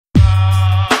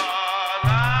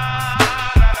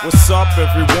up,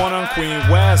 everyone on Queen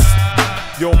West?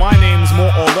 Yo, my name's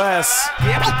more or less,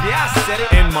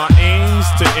 and my aim's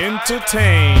to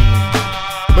entertain.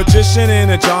 Magician in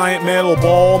a giant metal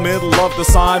ball, middle of the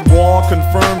sidewalk.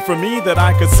 Confirmed for me that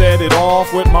I could set it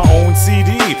off with my own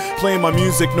CD. Play my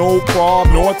music, no prob,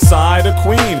 north side of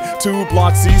Queen. 2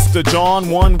 blocks east of John,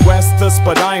 1 west of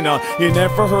Spadina. You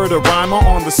never heard a rhymer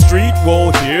on the street?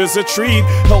 Well, here's a treat.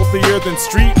 Healthier than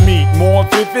street meat, more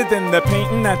vivid than the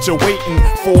painting that you're waiting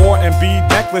for. And bead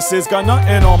necklaces, got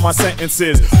nothing on my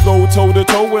sentences. Flow toe to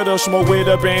toe with a schmo with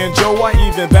a banjo. I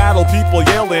even battle people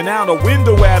yelling out a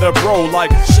window at a bro like,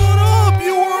 shut up,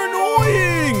 you are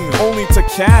annoying! Only to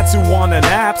cats who want a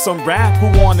nap, some rap who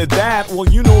wanted that. Well,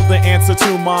 you know the answer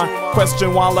to my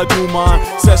question while I do my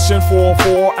session for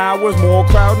 4 hours. More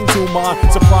crowd into my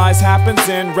surprise happens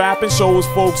in rapping shows.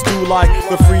 Folks do like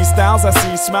the freestyles. I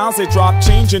see smiles, they drop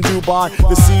change in Dubai.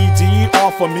 The CD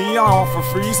offer me, I offer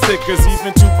free stickers.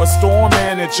 Even to a store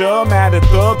manager, mad at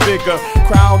the bigger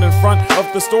crowd in front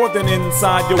of the store than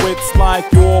inside. Yo, it's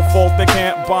like your fault they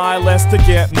can't buy less to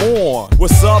get more.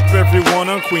 What's up, everyone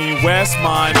on Queen West?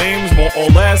 My name's more or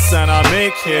less, and I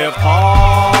make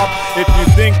hip-hop. If you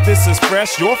think this is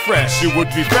fresh, you're fresh. You would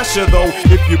be fresher though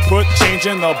if you put change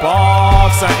in the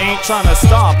box. I ain't trying to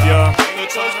stop ya,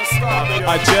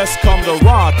 I just come to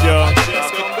rock ya.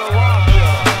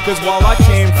 Cause while I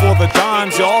came for the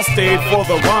dimes, y'all stayed for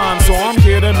the rhyme. So I'm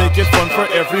here to make it fun for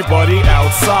everybody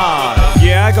outside.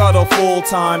 Yeah, I got a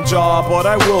full-time job, but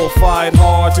I will fight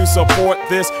hard to support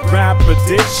this rap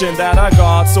addiction that I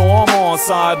got. So I'm on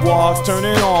sidewalks,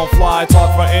 turning on fly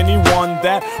talk for anyone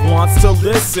that wants to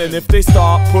listen. If they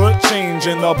stop, put change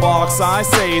in the box. I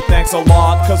say thanks a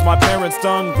lot, cause my parents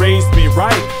done raised me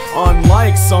right.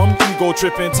 Unlike some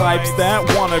ego-tripping types that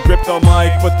wanna grip the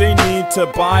mic, but they need to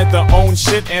buy their own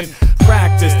shit and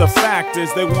practice. The fact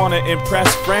is they wanna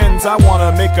impress friends. I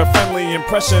wanna make a friendly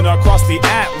impression across the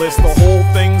atlas. The whole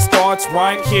thing starts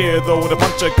right here though, with a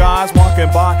bunch of guys walking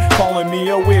by calling me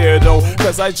a weirdo.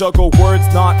 Cause I juggle words,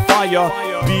 not fire,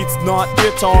 beats, not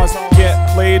guitars, get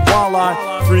played while I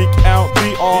freak out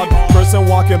the odd person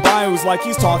walking by who's like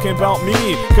he's talking about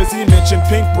me. Cause he mentioned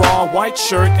pink bra, white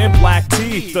shirt, and black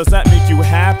teeth. Does that make you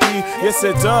happy? Yes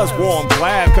it does. Well, I'm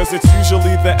glad, cause it's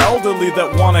usually the elderly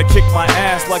that wanna kick my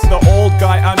ass. Like the old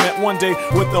guy I met one day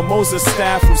with the Moses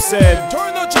staff who said,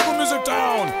 turn that jungle music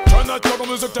down, turn that jungle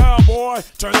music down, boy,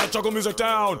 turn that jungle music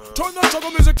down, turn that jungle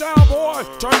music down, boy,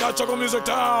 turn that jungle music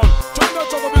down, turn that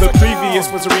jungle music down. The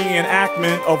previous was a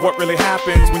reenactment of what really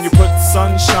happens when you put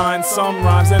sunshine, some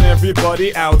rhymes, and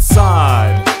everybody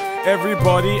outside.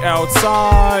 Everybody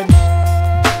outside.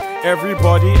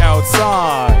 Everybody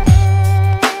outside.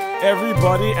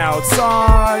 Everybody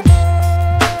outside.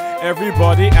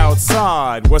 Everybody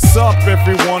outside. What's up,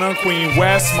 everyone on Queen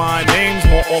West? My name's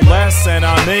more or less, and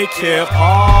I make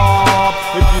hip-hop.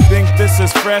 If you think this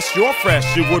is fresh, you're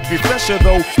fresh. You would be fresher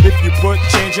though if you put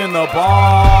change in the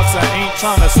box. I ain't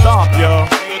trying to stop ya,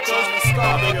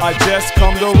 I just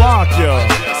come to rock ya.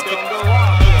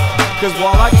 Cause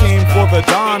while I came for the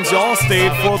dimes, y'all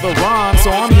stayed for the rhyme. So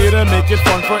I'm here to make it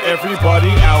fun for everybody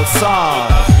outside.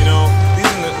 You know,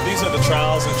 these are the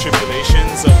trials and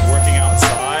tribulations of working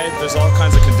outside. There's all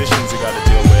kinds of conditions you gotta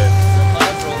deal with.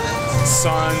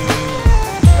 Sun,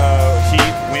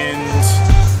 heat, wind,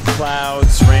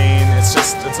 clouds, rain. It's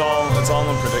all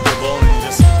unpredictable,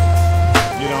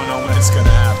 and you don't know when it's gonna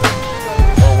happen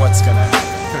or what's gonna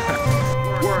happen.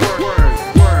 Word.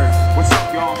 What's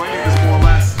up, y'all? My name is more or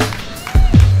less.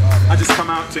 I just come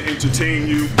out to entertain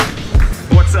you.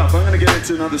 What's up? I'm gonna get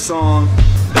into another song.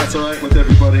 That's alright with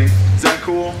everybody. Is that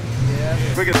cool? Yeah.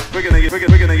 We're gonna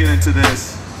get into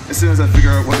this as soon as I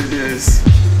figure out what it is.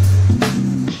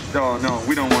 Oh no,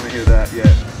 we don't want to hear that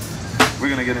yet. We're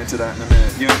gonna get into that in a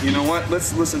minute. You know what?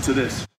 Let's listen to this.